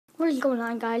What is going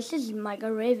on, guys? This is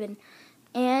Micah Raven,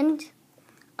 and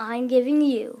I'm giving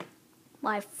you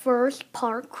my first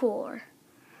parkour.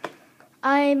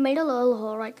 I made a little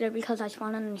hole right there because I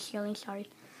spawned on the ceiling,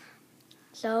 sorry.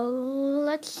 So,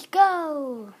 let's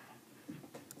go!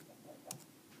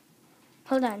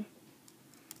 Hold on.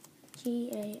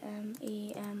 GAMEMODE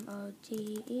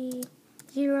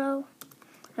 0.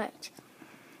 Right.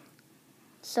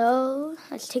 So,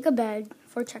 let's take a bed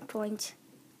for checkpoint.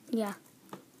 Yeah.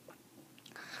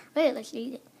 Wait, let's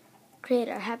read it.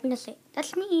 Creator, happiness state.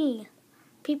 That's me.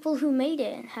 People who made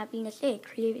it. Happiness state.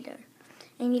 Creator.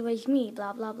 Anyways, me.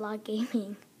 Blah, blah, blah.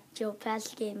 Gaming. Joe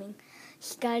Pass Gaming.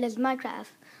 SkyTheKidRS Minecraft.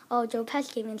 Oh, Joe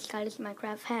Pass Gaming and SkyTheKidRS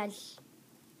Minecraft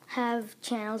have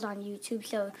channels on YouTube,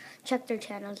 so check their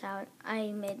channels out.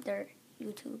 I made their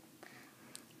YouTube.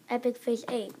 Epic Phase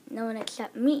 8. No one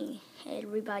except me.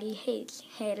 Everybody hates.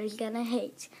 Haters gonna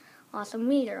hate. Awesome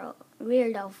Weirdo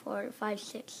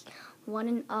 456. 1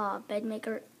 and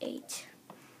Bedmaker 8.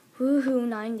 Woohoo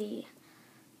 90.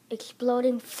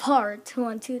 Exploding Fart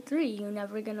 1 2 3. You're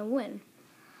never gonna win.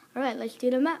 Alright, let's do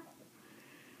the map.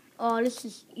 Oh, this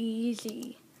is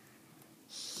easy.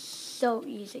 So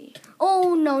easy.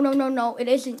 Oh, no. It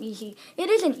isn't easy. It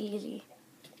isn't easy.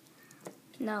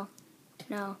 No.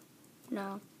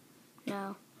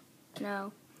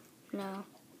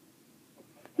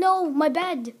 No, my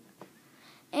bed.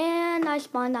 And I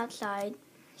spawned outside.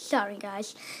 Sorry,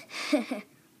 guys.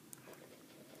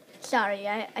 Sorry,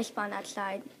 I spawned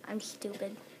outside. I'm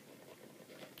stupid.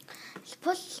 I'm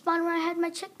supposed to spawn where I had my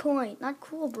checkpoint. Not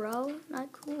cool, bro.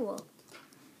 Not cool.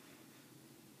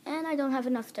 And I don't have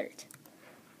enough dirt.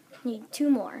 Need 2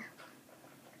 more.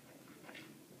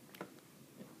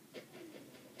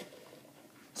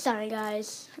 Sorry,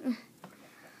 guys.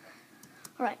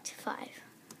 Alright, 5.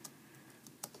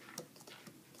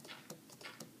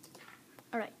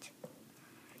 Alright.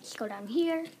 Let's go down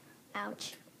here.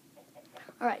 Ouch.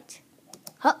 Alright.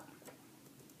 Hup.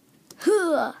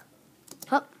 Huh.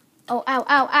 Hup. Oh,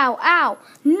 ow.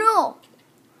 No.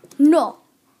 No.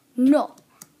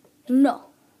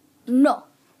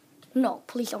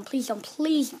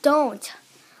 Please don't.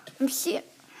 I'm sick.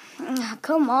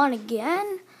 Come on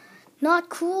again. Not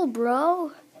cool,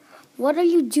 bro. What are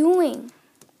you doing?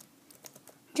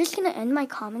 Just gonna end my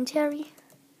commentary?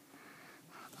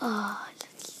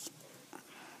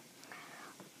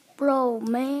 Bro,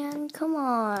 man, come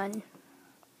on.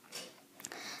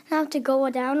 I have to go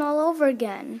down all over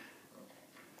again.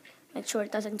 Make sure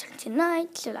it doesn't turn to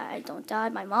night so that I don't die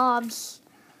by mobs.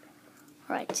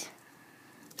 Alright.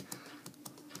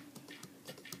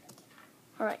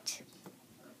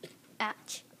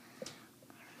 Ouch.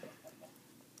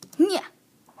 Yeah.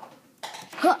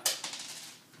 Huh.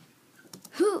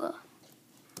 Huh.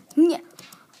 Yeah.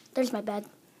 There's my bed.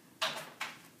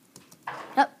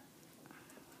 Yep.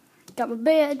 Got my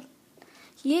bed.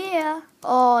 Yeah.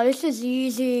 Oh, this is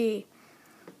easy.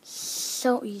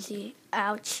 So easy.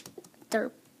 Ouch.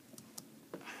 Derp.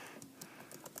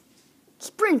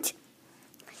 Sprint.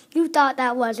 You thought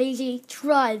that was easy?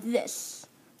 Try this.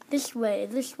 This way.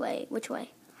 Which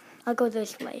way? I'll go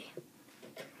this way.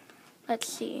 Let's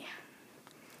see.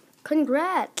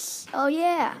 Congrats. Oh,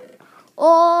 yeah.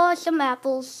 Oh, some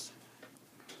apples.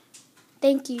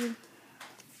 Thank you.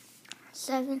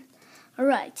 7.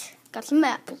 Alright. Got some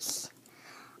apples.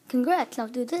 Congrats. Now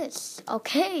do this.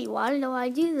 Okay. Why do I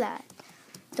do that?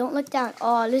 Don't look down.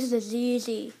 Oh, this is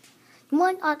easy. You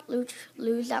might not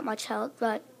lose that much health,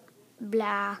 but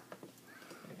blah.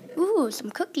 Ooh,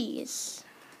 some cookies.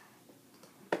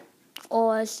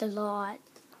 Oh, it's a lot.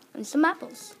 And some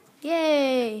apples.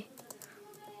 Yay.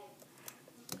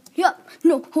 Yup.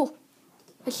 No. Oh.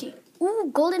 Let's see.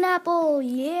 Ooh, golden apple.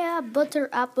 Yeah, butter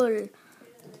apple.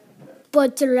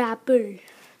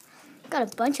 Got a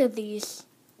bunch of these.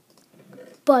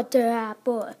 Butter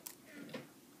apple.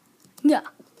 Yeah.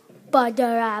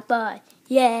 Butter apple.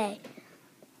 Yay.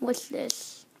 What's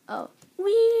this? Oh.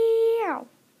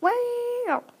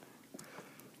 Wow.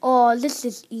 Oh, this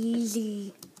is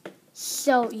easy.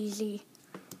 So easy.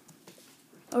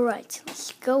 Alright,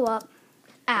 let's go up.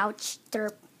 Ouch.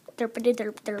 Derp.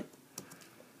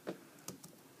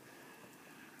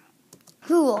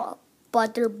 Cool.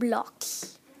 Butter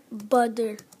blocks.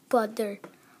 Butter.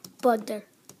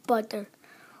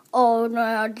 Oh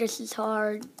no, this is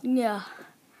hard. Yeah.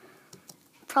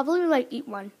 Probably like eat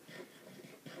one.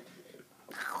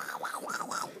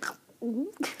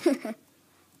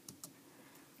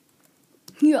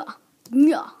 Yeah.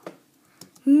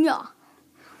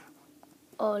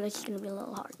 Oh, this is gonna be a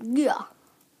little hard. Yeah.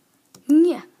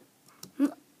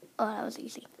 Oh, that was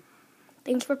easy.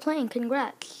 Thanks for playing.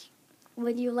 Congrats.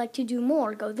 Would you like to do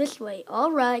more? Go this way.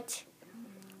 All right.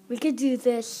 We could do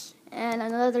this. And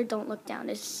another don't look down.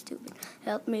 This is stupid.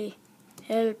 Help me.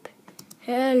 Help.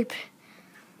 Help.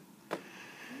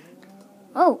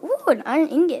 Oh, ooh, an iron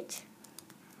ingot.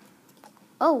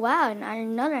 Oh, wow,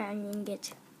 another iron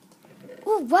ingot.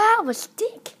 Oh, wow, a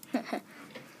stick.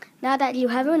 Now that you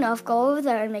have enough, go over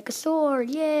there and make a sword.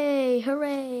 Yay,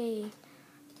 hooray.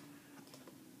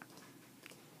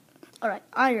 Alright,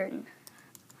 iron.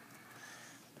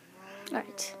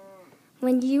 Alright.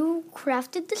 When you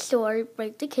crafted the sword,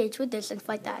 break the cage with this and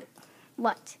fight that.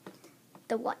 What?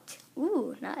 The what?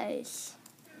 Ooh, nice.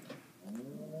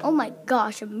 Oh my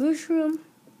gosh, a mushroom.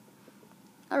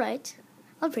 Alright,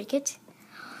 I'll break it.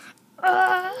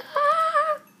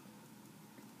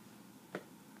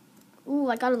 Ooh,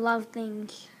 I got a lot of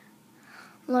things.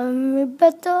 Let me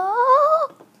better.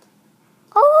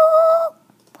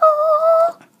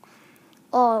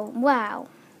 Oh, wow.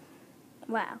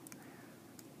 Wow.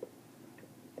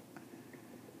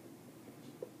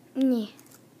 Yeah.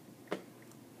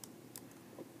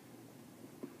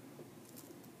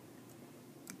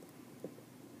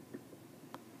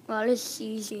 Well, this is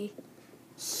easy.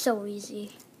 So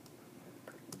easy.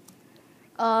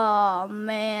 Oh,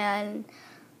 man.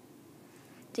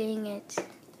 Dang it.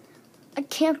 I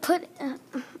can't put...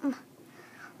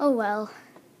 oh, well.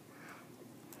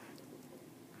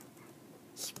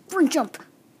 Sprint jump.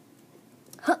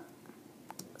 Huh.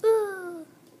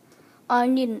 I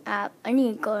need an app. I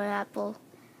need a golden apple.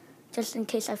 Just in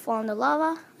case I fall in the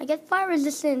lava. I get fire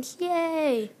resistance.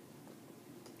 Yay.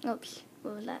 Oops.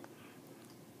 What was that?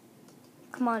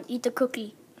 Come on, eat the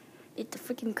cookie. Eat the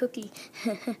freaking cookie.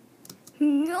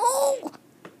 No!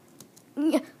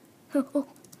 Yeah. Oh.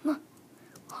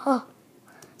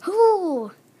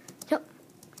 Oh. Yep.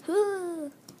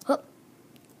 Hup.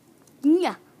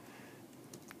 Yeah.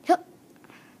 Yep.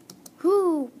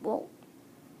 Whoa.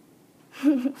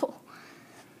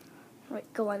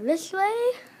 Right, go on this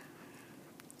way.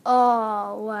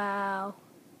 Oh, wow.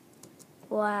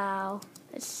 Wow.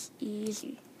 It's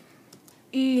easy.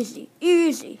 Easy.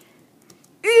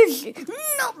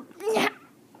 No. Yeah.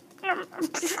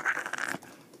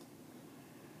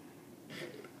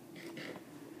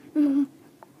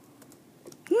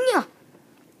 Yeah.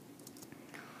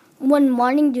 One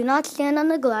morning, do not stand on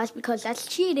the glass because that's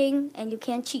cheating and you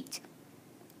can't cheat.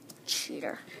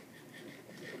 Cheater.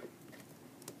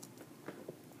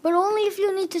 But only if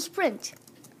you need to sprint.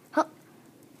 Huh.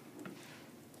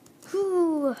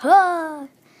 Huh.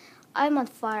 I'm on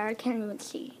fire. I can't even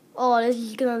see. Oh, this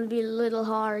is going to be a little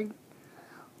hard.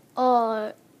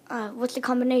 Oh, what's the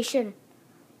combination?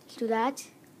 Let's do that.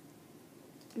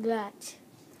 That.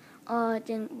 Oh, it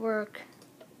didn't work.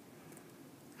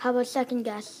 How about second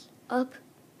guess? Up.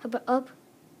 How about up?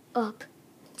 Up.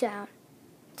 Down.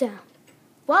 Down.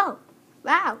 Whoa.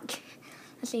 Wow.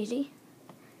 That's easy.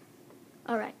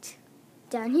 Alright.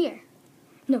 Down here.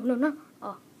 No.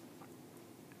 Oh.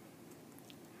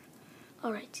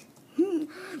 Alright.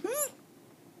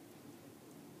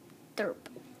 Derp.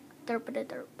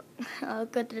 Derp. Oh,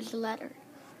 good, there's a ladder.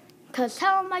 Because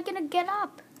how am I going to get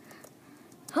up?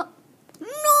 Huh. No!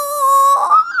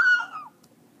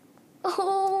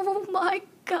 Oh my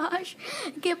gosh.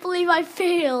 I can't believe I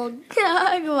failed.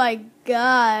 Oh my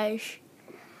gosh.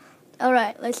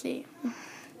 Alright, let's see.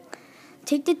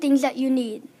 Take the things that you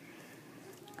need.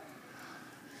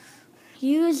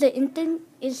 Use the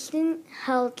instant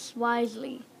health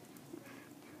wisely.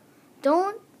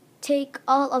 Don't take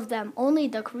all of them, only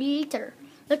the creator.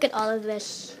 Look at all of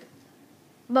this.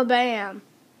 Ba-bam.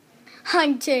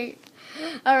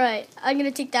 Alright, I'm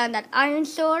going to take down that iron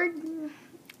sword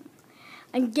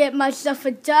and get myself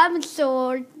a diamond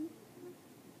sword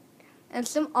and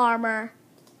some armor.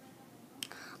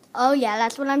 Oh yeah,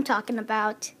 that's what I'm talking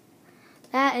about.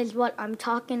 That is what I'm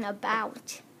talking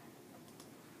about.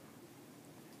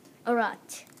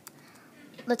 Alright,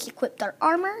 let's equip our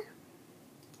armor.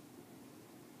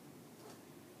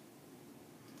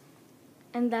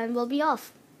 And then we'll be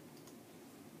off.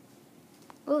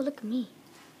 Oh, look at me.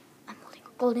 I'm holding a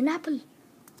golden apple.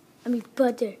 I mean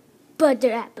butter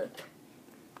apple.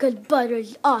 Because butter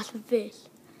is awesome fish.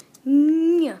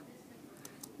 No.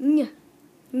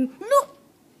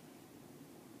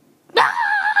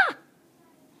 Ah!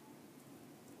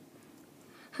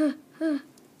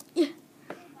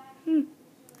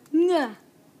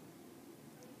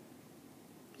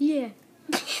 Yeah.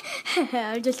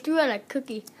 I just threw out a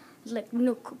cookie. It's like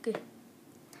no cookie.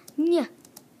 Yeah.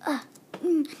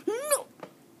 No.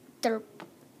 Derp.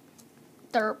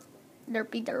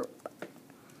 Derpy derp.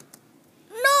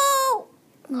 No.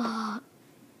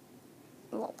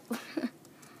 Oh.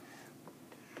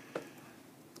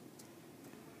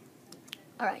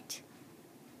 Alright.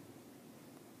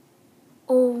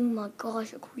 Oh my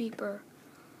gosh, a creeper.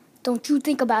 Don't you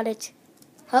think about it.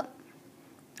 Hup.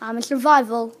 I'm in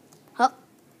survival. Hup.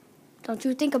 Don't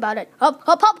you think about it. Hup,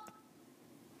 hup, hup.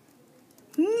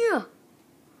 Yeah.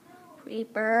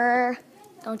 Creeper.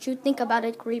 Don't you think about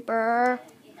it, creeper.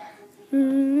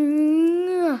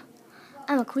 I'm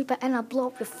a creeper and I'll blow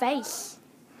up your face.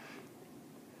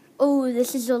 Oh,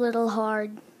 this is a little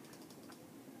hard.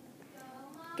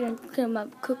 Get him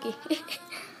up, cookie.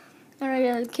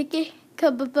 Alright, cookie.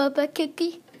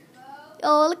 Cookie.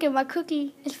 Oh, look at my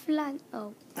cookie. It's flying.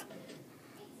 Oh.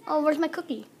 Oh, where's my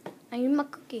cookie? I need my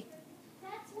cookie.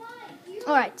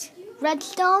 Alright.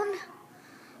 Redstone.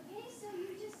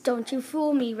 Don't you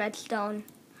fool me, redstone.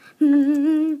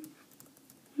 No.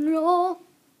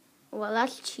 Well,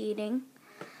 that's cheating.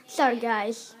 Sorry,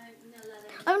 guys.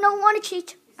 I don't want to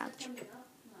cheat. Ouch.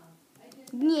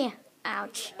 Yeah.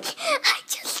 Ouch. I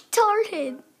just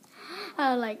started.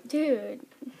 I was like, dude.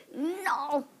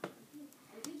 No.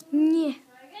 Yeah.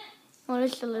 Well,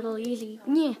 it's a little easy.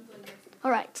 Yeah.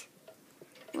 Alright.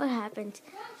 What happened?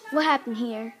 What happened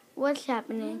here? What's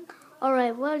happening?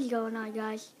 Alright, what is going on,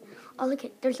 guys? Oh, look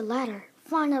at, there's a ladder.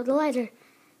 Find out the ladder.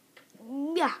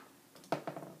 Yeah.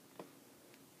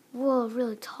 Whoa,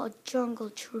 really tall jungle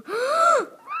tree.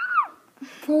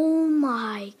 Oh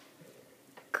my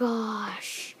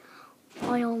gosh.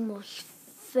 I almost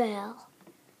fell.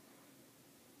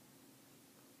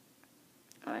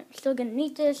 Alright, still gonna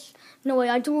need this. No way,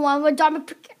 I don't want a diamond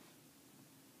pick.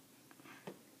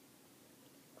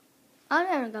 Oh,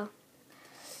 there we go.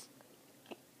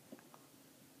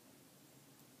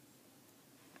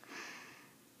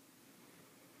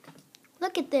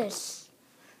 Look at this.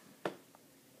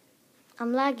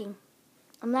 I'm lagging.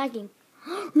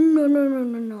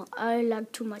 No. I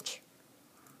lag too much.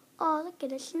 Oh, look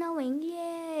at it snowing.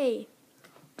 Yay.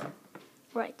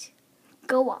 Right.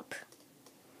 Go up.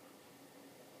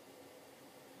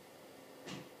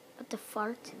 What the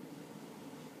fart?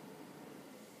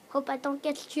 Hope I don't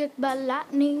get struck by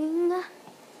lightning.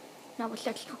 Now what's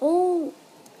that? Oh.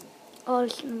 Oh,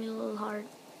 it's gonna be a little hard.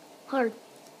 Hard.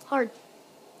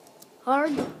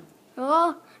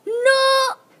 Oh,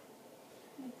 no!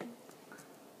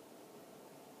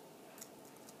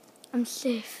 I'm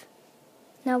safe.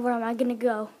 Now where am I gonna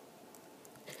go?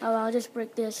 Oh, I'll just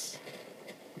break this.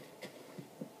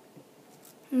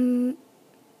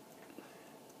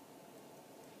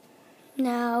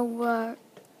 Now,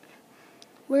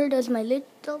 where does my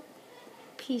little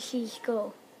pieces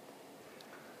go?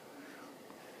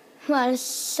 Wow, it's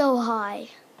so high.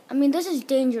 I mean, this is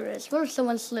dangerous. What if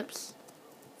someone slips,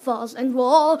 falls, and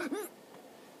whoa?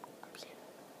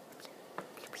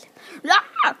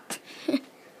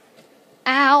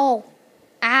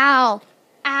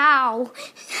 Ow!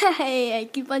 Hey, I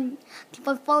keep on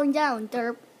falling down.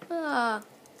 Derp.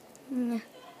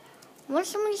 What if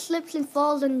somebody slips and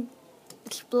falls and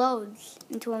explodes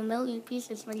into a million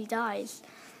pieces when he dies?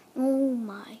 Oh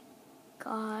my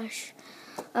gosh.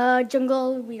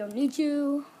 Jungle, we don't need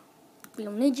you.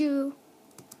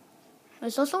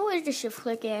 There's also a way to shift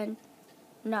click in.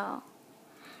 No,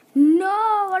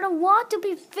 I don't want to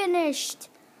be finished.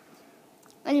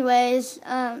 Anyways,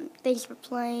 thanks for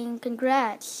playing.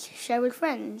 Congrats. Share with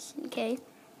friends. Okay.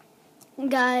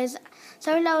 Guys,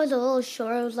 sorry that was a little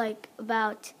short. It was like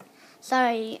about...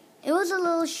 Sorry. It was a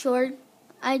little short.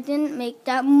 I didn't make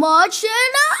that much.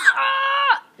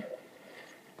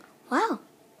 Wow.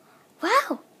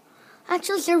 I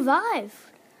actually survived.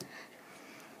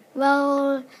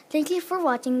 Well, thank you for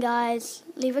watching, guys.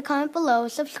 Leave a comment below,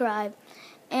 subscribe,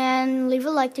 and leave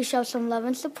a like to show some love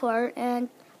and support. And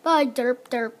bye,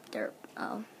 derp.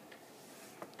 Oh.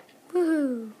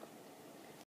 Woohoo.